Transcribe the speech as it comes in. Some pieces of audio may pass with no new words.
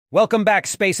Welcome back,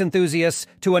 space enthusiasts,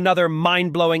 to another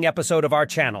mind-blowing episode of our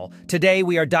channel. Today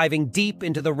we are diving deep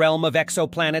into the realm of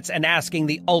exoplanets and asking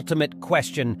the ultimate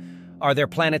question: are there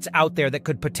planets out there that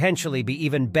could potentially be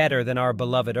even better than our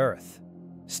beloved Earth?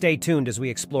 Stay tuned as we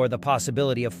explore the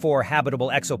possibility of 4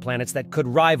 habitable exoplanets that could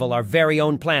rival our very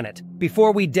own planet.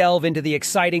 Before we delve into the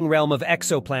exciting realm of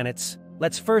exoplanets,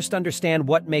 let's first understand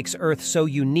what makes Earth so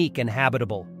unique and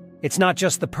habitable. It's not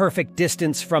just the perfect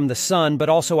distance from the sun, but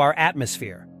also our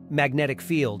atmosphere, magnetic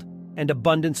field, and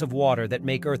abundance of water that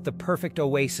make Earth the perfect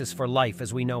oasis for life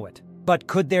as we know it. But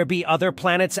could there be other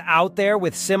planets out there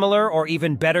with similar or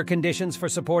even better conditions for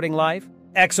supporting life?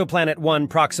 Exoplanet 1,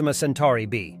 Proxima Centauri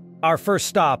b. Our first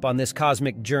stop on this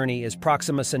cosmic journey is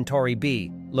Proxima Centauri b,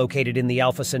 located in the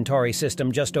Alpha Centauri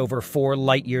system just over 4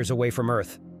 light-years away from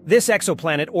Earth. This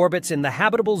exoplanet orbits in the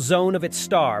habitable zone of its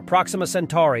star, Proxima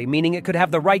Centauri, meaning it could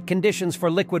have the right conditions for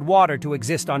liquid water to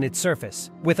exist on its surface.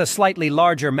 With a slightly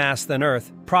larger mass than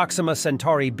Earth, Proxima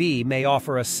Centauri b may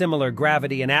offer a similar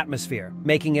gravity and atmosphere,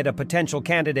 making it a potential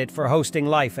candidate for hosting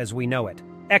life as we know it.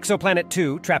 Exoplanet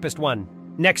 2, Trappist 1.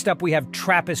 Next up we have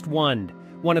Trappist 1,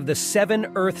 one of the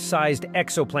 7 Earth-sized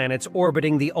exoplanets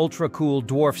orbiting the ultra-cool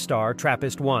dwarf star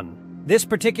Trappist 1. This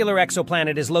particular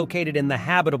exoplanet is located in the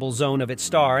habitable zone of its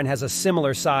star and has a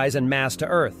similar size and mass to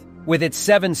Earth. With its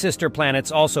 7 sister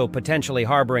planets also potentially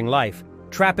harboring life,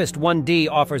 Trappist 1d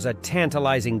offers a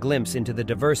tantalizing glimpse into the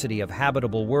diversity of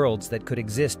habitable worlds that could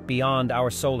exist beyond our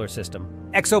solar system.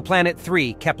 Exoplanet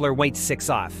 3, Kepler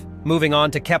 186f. Moving on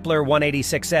to Kepler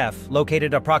 186f,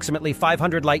 located approximately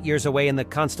 500 light-years away in the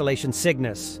constellation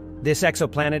Cygnus. This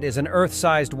exoplanet is an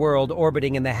Earth-sized world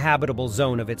orbiting in the habitable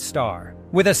zone of its star.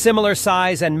 With a similar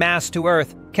size and mass to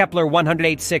Earth, Kepler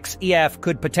 186f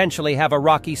could potentially have a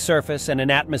rocky surface and an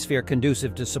atmosphere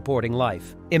conducive to supporting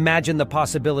life. Imagine the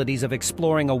possibilities of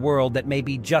exploring a world that may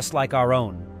be just like our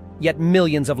own, yet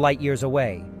millions of light-years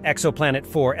away. Exoplanet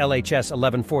 4, LHS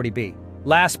 1140b.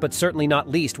 Last but certainly not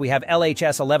least, we have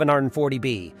LHS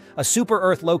 1140b, a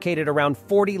super-Earth located around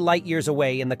 40 light-years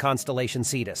away in the constellation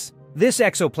Cetus. This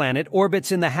exoplanet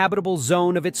orbits in the habitable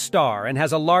zone of its star and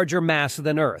has a larger mass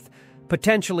than Earth,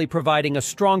 potentially providing a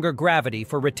stronger gravity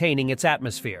for retaining its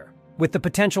atmosphere. With the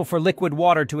potential for liquid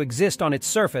water to exist on its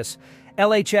surface,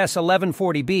 LHS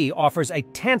 1140b offers a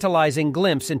tantalizing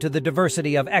glimpse into the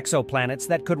diversity of exoplanets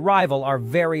that could rival our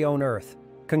very own Earth.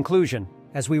 Conclusion: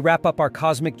 as we wrap up our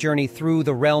cosmic journey through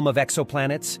the realm of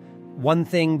exoplanets, one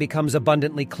thing becomes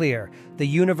abundantly clear: the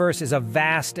universe is a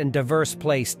vast and diverse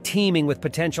place, teeming with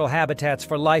potential habitats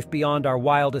for life beyond our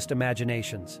wildest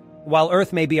imaginations. While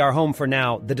Earth may be our home for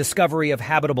now, the discovery of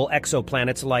habitable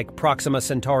exoplanets like Proxima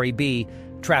Centauri b,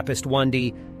 Trappist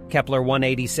 1d, Kepler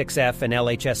 186f, and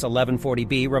LHS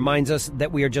 1140b reminds us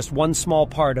that we are just one small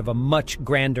part of a much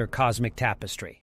grander cosmic tapestry.